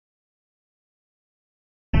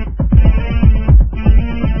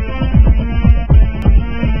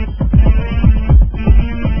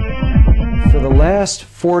last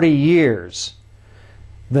 40 years,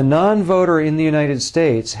 the non-voter in the United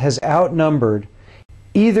States has outnumbered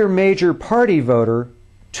either major party voter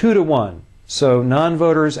 2-to-1. So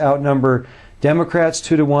non-voters outnumber Democrats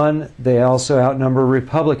 2-to-1. They also outnumber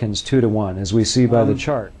Republicans 2-to-1, as we see by the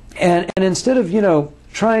chart. And instead of,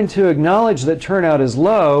 trying to acknowledge that turnout is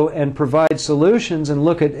low and provide solutions and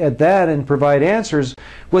look at that and provide answers,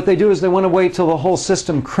 what they do is they want to wait till the whole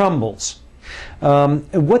system crumbles.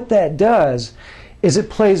 And what that does is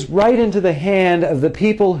it plays right into the hand of the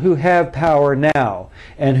people who have power now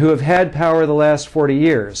and who have had power the last 40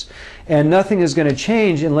 years. And nothing is going to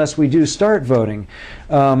change unless we do start voting.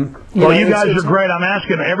 You guys are great. I'm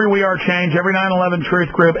asking every We Are Change, every 9/11 Truth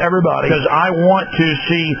Group, everybody, because I want to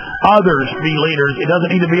see others be leaders. It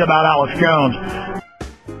doesn't need to be about Alex Jones.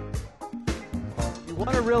 You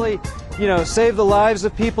want to really, save the lives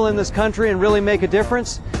of people in this country and really make a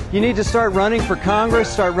difference? You need to start running for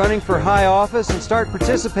Congress, start running for high office, and start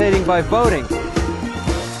participating by voting.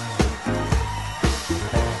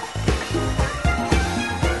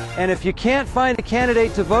 And if you can't find a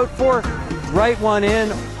candidate to vote for, write one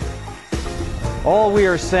in. All we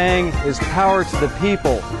are saying is power to the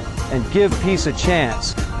people and give peace a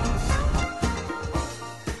chance.